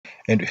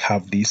and we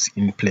have this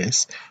in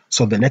place.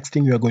 So the next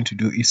thing we are going to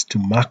do is to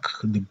mark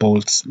the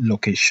bolt's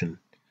location.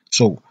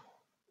 So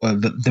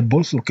the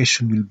bolt's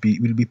location will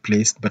be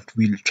placed, but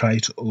we'll try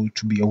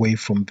to be away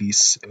from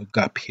this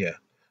gap here.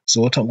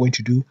 So what I'm going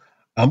to do,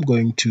 I'm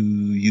going to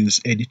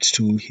use edit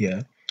tool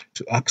here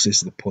to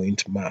access the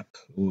point mark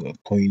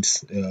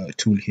points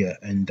tool here,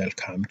 and I'll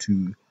come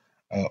to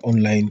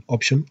online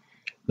option.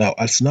 Now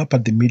I'll snap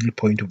at the middle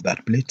point of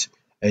that plate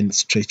and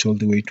stretch all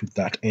the way to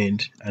that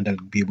end, and I'll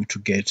be able to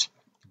get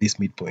this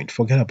midpoint.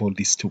 Forget about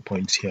these 2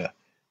 points here.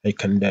 I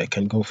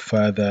can go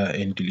further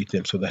and delete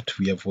them so that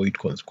we avoid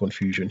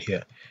confusion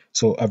here.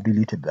 So I've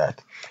deleted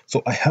that.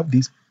 So I have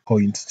this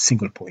point,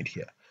 single point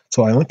here.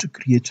 So I want to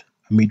create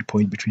a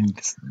midpoint between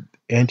this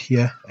end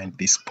here and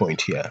this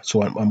point here.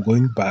 So I'm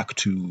going back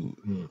to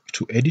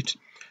edit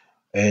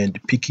and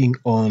picking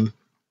on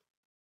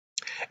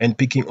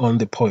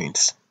the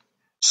points.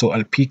 So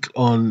I'll pick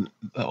on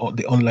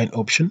the online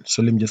option.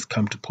 So let me just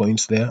come to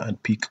points there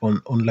and pick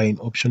on online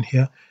option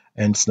here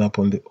and snap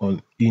on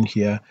in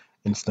here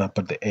and snap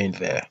at the end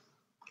there.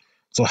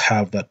 So I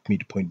have that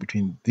midpoint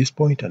between this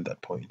point and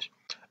that point.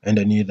 And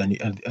I need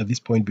at this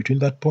point between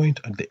that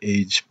point and the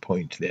edge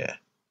point there.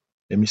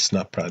 Let me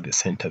snap at the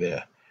center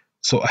there.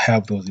 So I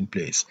have those in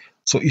place.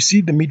 So you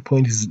see the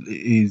midpoint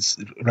is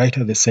right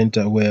at the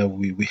center where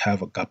we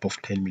have a gap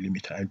of 10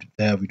 millimeter, and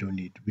there we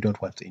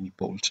don't want any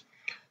bolt.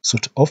 So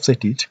to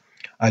offset it,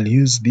 I'll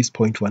use this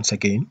point once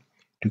again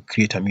to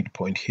create a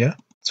midpoint here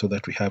so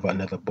that we have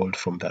another bolt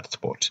from that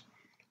spot.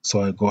 So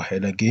I'll go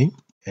ahead again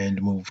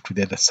and move to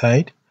the other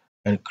side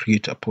and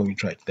create a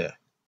point right there.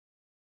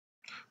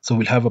 So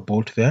we'll have a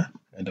bolt there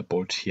and a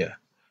bolt here.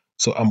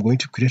 So I'm going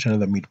to create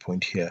another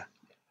midpoint here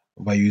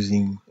by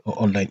using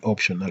online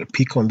option. I'll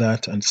pick on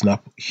that and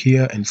snap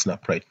here and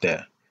snap right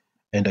there,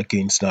 and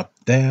again snap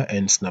there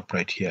and snap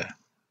right here.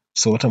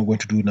 So what I'm going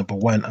to do, number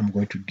one, I'm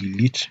going to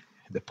delete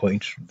the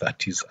point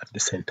that is at the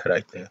center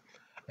right there,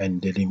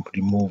 and then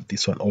remove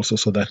this one also,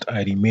 so that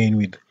I remain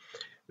with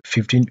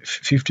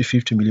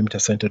 50 millimeter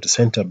center to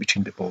center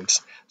between the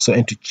bolts. So,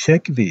 and to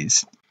check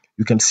this,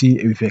 you can see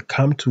if I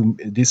come to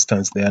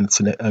distance there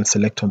and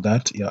select on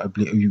that, yeah,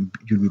 you'll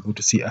be able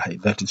to see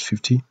that is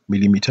 50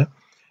 millimeter.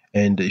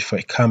 And if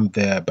I come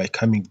there by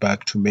coming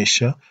back to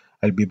measure,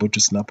 I'll be able to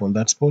snap on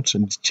that spot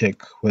and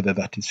check whether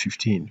that is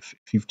 50.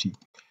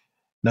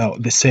 Now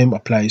the same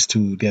applies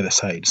to the other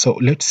side. So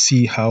let's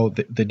see how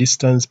the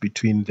distance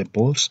between the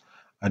bolts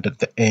and at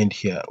the end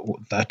here,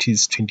 that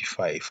is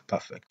 25.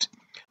 Perfect.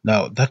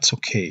 Now that's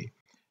okay.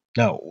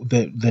 Now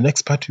the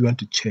next part we want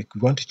to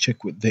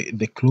check with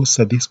the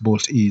closer this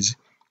bolt is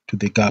to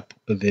the gap,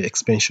 the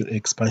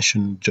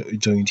expansion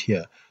joint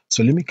here.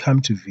 So let me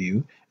come to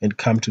view and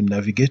come to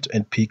navigate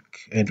and pick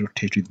and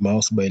rotate with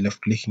mouse by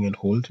left clicking and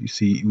hold. You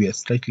see we are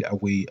slightly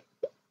away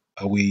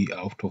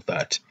out of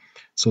that.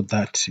 So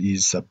that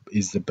is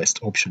the best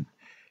option.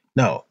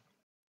 Now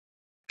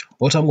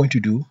what I'm going to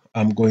do,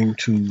 I'm going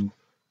to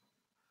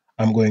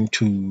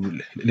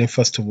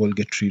first of all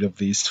get rid of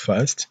this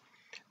first.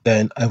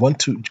 Then I want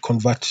to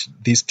convert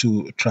this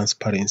to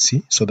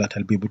transparency so that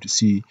I'll be able to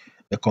see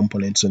the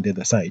components on the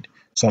other side.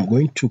 So I'm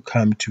going to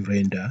come to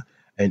render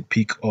and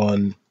pick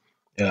on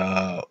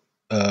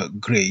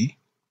gray.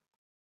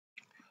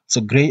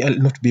 So gray, I'll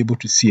not be able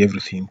to see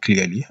everything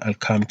clearly. I'll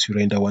come to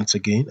render once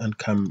again and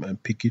come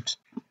and pick it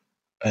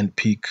and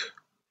pick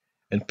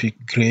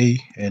gray,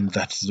 and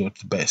that's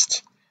what's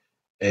best.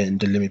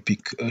 And let me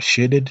pick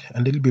shaded,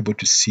 and I'll be able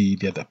to see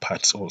the other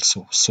parts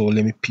also. So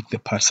let me pick the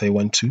parts I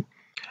want to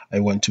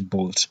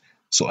bolt.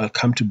 So I'll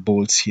come to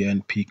bolts here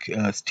and pick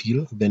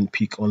steel, then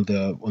pick on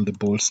the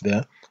bolts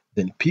there,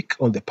 then pick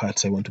on the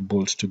parts I want to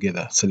bolt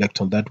together.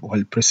 Select on that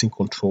while pressing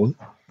Control,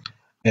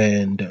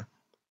 and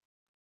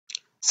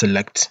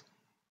select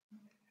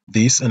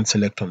this and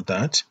select on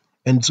that,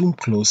 and zoom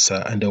closer,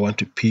 and I want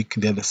to pick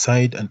the other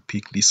side and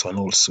pick this one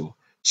also.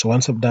 So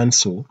once I've done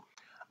so,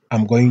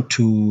 I'm going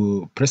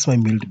to press my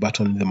middle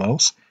button on the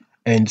mouse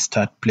and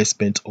start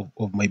placement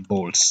of my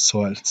bolts.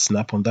 So I'll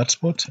snap on that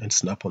spot and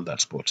snap on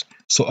that spot.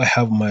 So I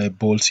have my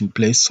bolts in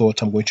place. So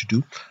what I'm going to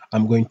do,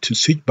 I'm going to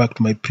switch back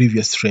to my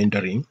previous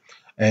rendering,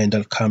 and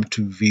I'll come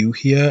to view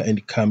here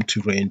and come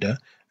to render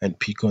and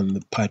pick on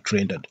the part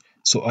rendered.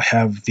 So I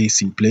have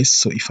this in place.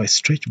 So if I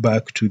stretch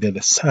back to the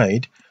other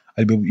side,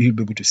 you'll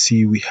be able to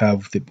see we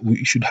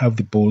should have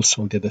the bolts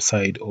on the other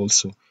side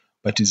also,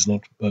 but it's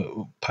not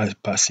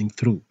passing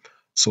through.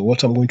 So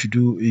what I'm going to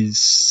do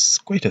is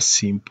quite a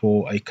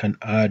simple. I can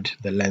add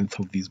the length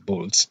of these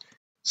bolts.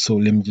 So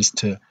let me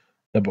just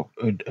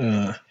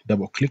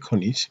double click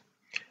on it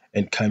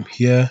and come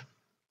here.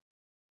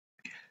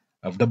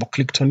 I've double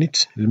clicked on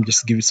it. Let me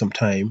just give it some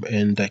time,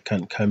 and I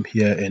can come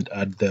here and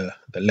add the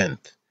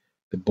length,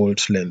 the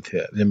bolt length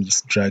here. Let me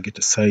just drag it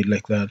aside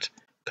like that.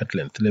 Cut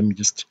length. Let me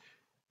just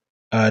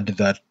add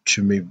that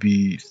to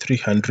maybe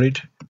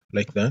 300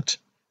 like that.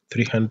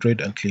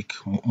 300, and click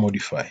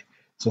modify.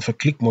 So if I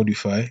click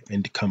modify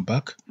and come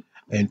back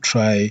and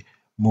try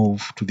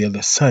move to the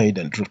other side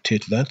and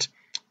rotate that,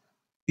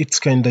 it's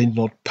kind of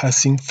not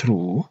passing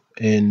through,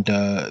 and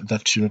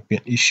that should not be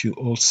an issue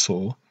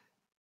also.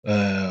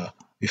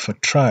 if I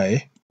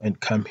try and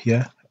come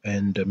here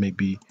and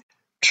maybe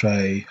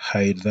try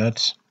hide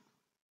that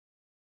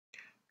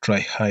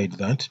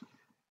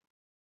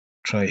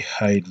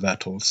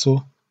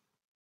also,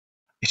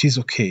 it is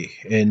okay,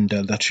 and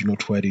that should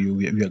not worry you.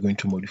 We are going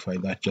to modify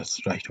that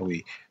just right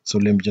away. So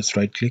let me just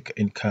right click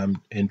and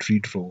come and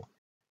redraw.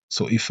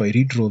 So if I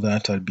redraw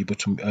that, I'll be able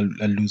to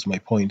I'll lose my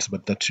points,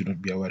 but that should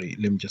not be a worry.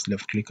 Let me just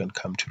left click and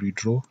come to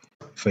redraw.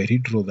 If I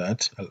redraw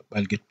that,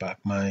 I'll get back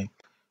my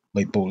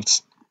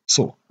bolts.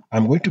 So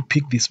I'm going to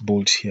pick this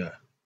bolt here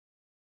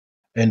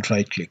and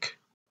right click,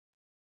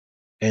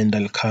 and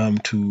I'll come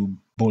to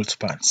bolt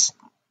parts.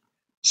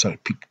 So I'll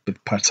pick the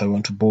parts I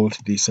want to bolt,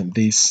 this and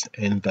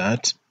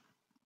that,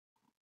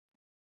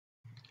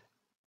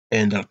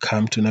 and I'll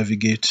come to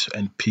navigate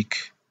and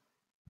pick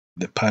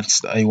the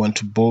parts that I want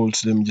to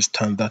bolt. Let me just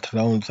turn that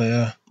around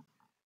there.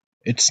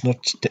 It's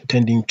not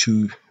tending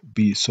to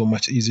be so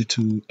much easy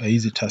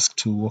task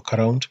to walk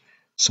around.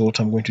 So what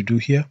I'm going to do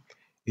here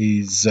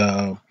is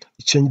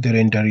change the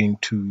rendering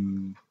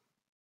to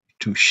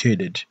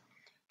shaded.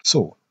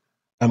 So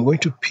I'm going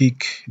to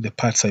pick the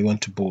parts I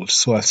want to bolt.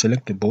 So I'll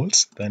select the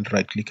bolts, then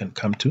right click and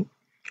come to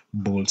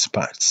bolts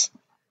parts.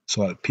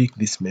 So I'll pick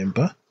this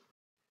member,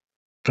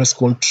 press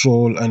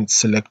Ctrl and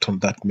select on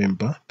that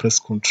member, press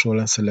Ctrl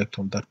and select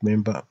on that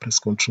member, press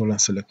Ctrl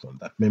and select on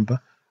that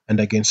member, and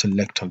again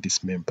select on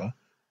this member.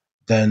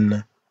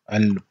 Then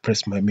I'll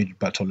press my middle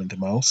button on the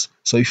mouse.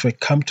 So if I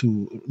come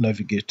to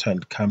navigate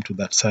and come to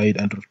that side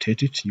and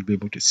rotate it, you'll be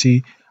able to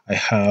see I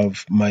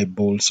have my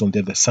bolts on the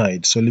other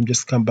side. So let me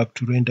just come back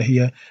to render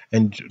here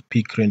and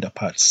pick render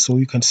parts. So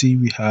you can see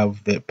we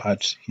have the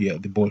part here,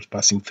 the bolt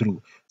passing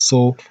through.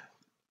 So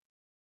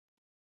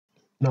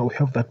now we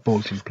have that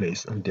bolt in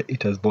place and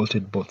it has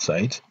bolted both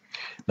sides.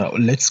 Now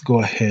let's go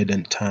ahead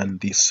and turn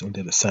this on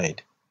the other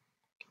side.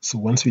 So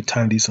once we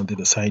turn this on the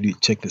other side, we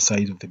check the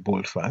size of the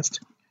bolt first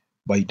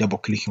by double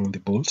clicking on the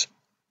bolt.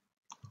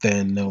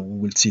 Then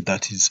we'll see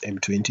that is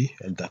M20,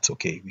 and that's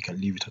okay. We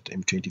can leave it at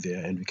M20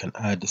 there, and we can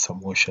add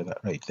some washer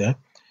right there.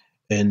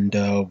 And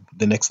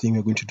the next thing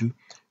we're going to do,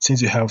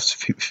 since you have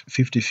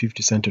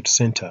 50-50 center to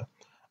center,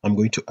 I'm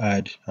going to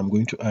add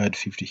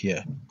 50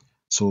 here.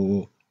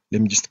 So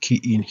let me just key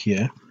in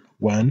here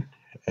 1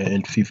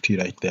 and 50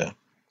 right there.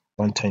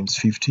 1 times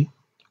 50,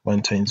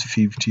 1 times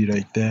 50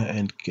 right there,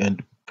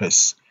 and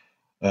press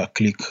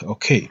click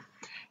OK.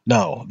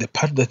 Now the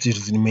part that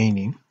is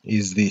remaining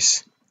is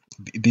this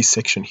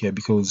section here,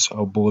 because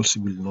our bolts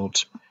did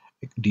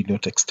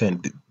not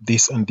extend.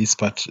 This and this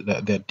part,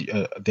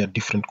 they're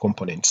different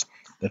components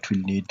that will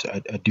need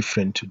a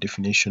different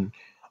definition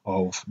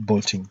of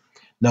bolting.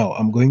 Now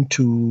I'm going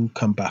to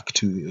come back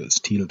to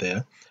steel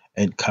there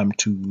and come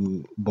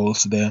to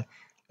bolts there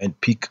and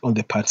pick on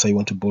the parts I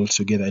want to bolt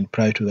together. And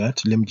prior to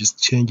that, let me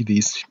just change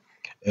this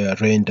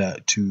render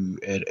to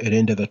a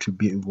render that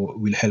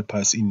will help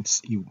us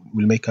will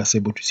make us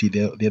able to see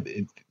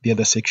the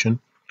other section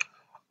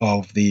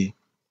of the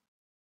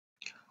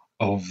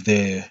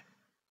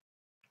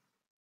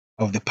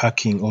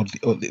packing, or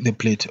the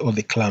plate, or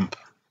the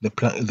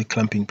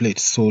clamping plate.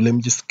 So let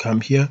me just come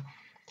here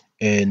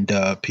and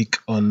pick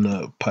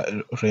on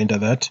render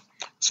that.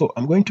 So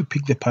I'm going to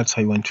pick the parts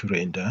I want to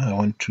render. I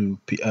want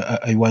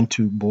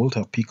to bolt.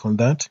 I'll pick on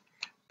that,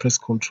 press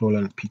Ctrl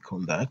and pick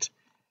on that,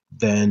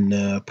 then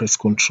press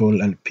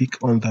Ctrl and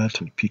pick on that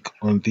and pick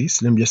on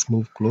this. Let me just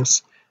move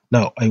close.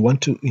 Now I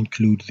want to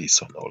include this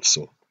one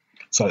also.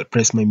 So I'll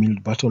press my middle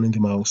button in the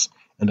mouse,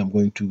 and I'm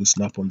going to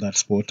snap on that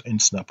spot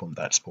and snap on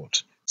that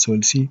spot. So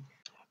you'll see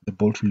the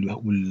bolt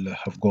will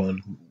have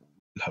gone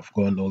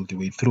all the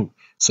way through.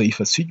 So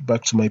if I switch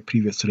back to my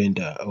previous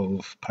render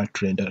of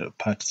parts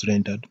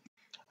rendered,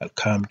 I'll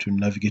come to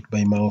navigate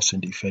by mouse,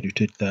 and if I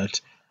rotate that,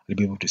 I'll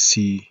be able to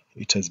see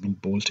it has been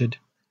bolted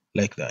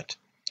like that.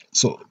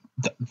 So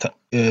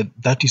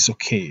that is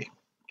okay.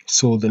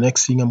 So the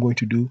next thing I'm going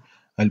to do,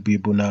 I'll be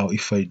able now,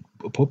 if I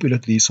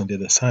populate this on the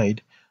other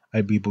side,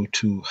 I'll be able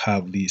to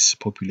have this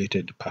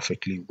populated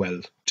perfectly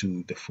well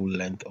to the full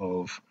length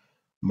of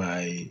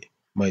my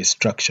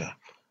structure.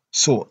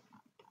 So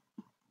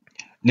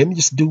let me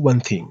just do one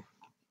thing.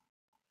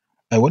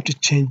 I want to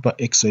change my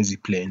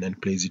XYZ plane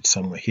and place it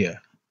somewhere here.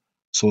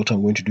 So what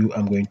I'm going to do,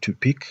 I'm going to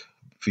pick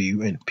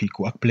view and pick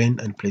work plane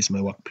and place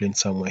my work plane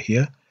somewhere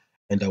here,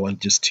 and I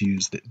want just to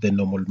use the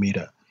normal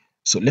mirror.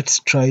 So let's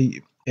try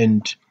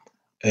and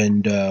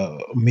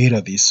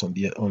mirror this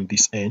on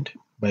this end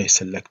by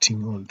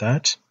selecting on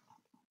that,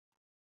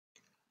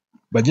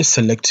 by just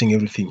selecting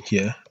everything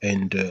here,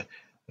 and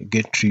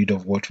get rid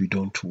of what we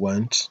don't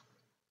want,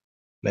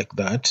 like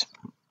that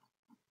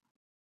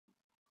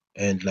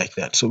and like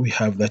that. So we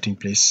have that in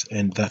place,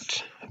 and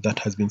that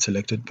has been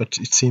selected, but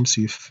it seems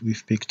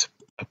we've picked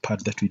a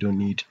part that we don't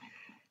need.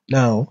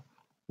 Now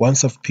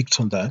once I've picked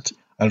on that,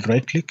 I'll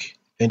right click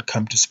and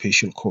come to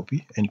spatial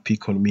copy and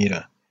pick on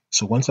mirror.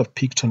 So once I've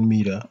picked on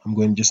mirror, I'm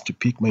going just to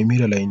pick my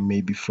mirror line,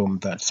 maybe from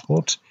that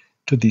spot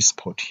to this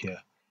spot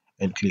here,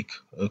 and click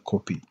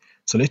copy.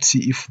 So let's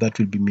see if that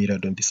will be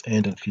mirrored on this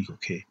end, and click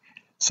OK.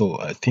 So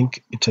I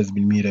think it has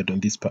been mirrored on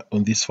this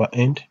far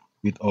end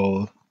with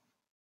all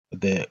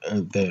the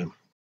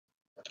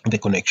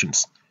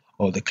connections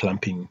or the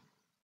clamping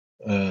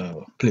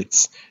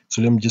plates.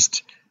 So let me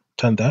just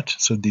turn that.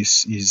 So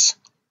this is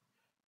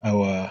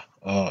our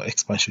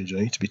expansion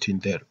joint between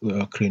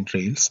the crane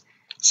rails.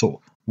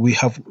 So we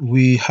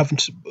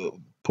haven't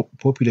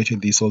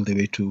populated this all the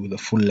way to the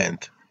full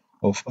length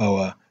of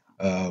our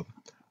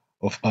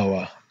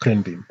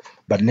crane beam,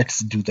 but let's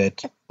do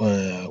that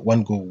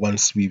one go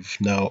once we've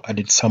now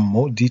added some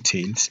more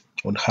details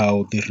on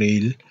how the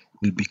rail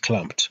will be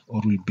clamped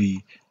or will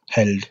be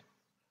held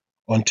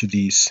onto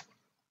this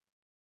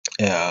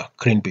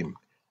crane beam.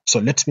 So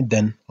let's meet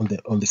then on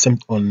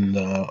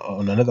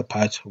another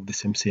part of the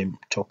same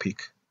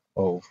topic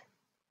of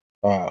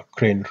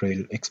crane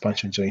rail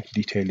expansion joint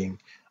detailing,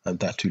 and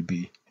that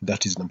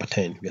is number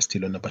 10. We are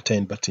still on number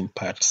 10, but in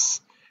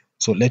parts.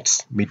 So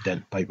let's meet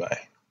then. Bye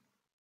bye.